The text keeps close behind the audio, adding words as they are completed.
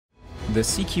The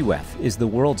CQF is the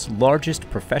world's largest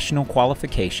professional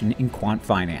qualification in quant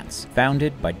finance,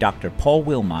 founded by Dr. Paul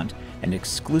Wilmott and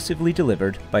exclusively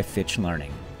delivered by Fitch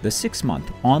Learning. The 6-month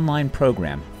online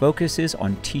program focuses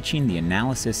on teaching the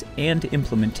analysis and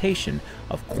implementation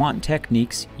of quant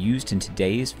techniques used in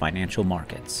today's financial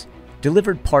markets.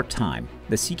 Delivered part-time,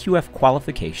 the CQF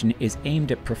qualification is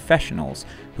aimed at professionals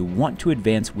who want to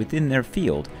advance within their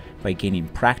field by gaining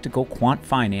practical quant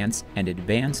finance and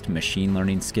advanced machine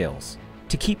learning skills.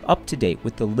 To keep up to date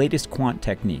with the latest quant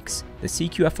techniques, the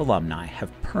CQF alumni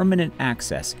have permanent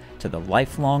access to the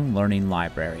Lifelong Learning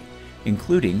Library,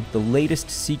 including the latest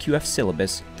CQF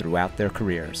syllabus throughout their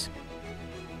careers.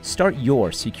 Start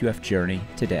your CQF journey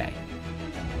today.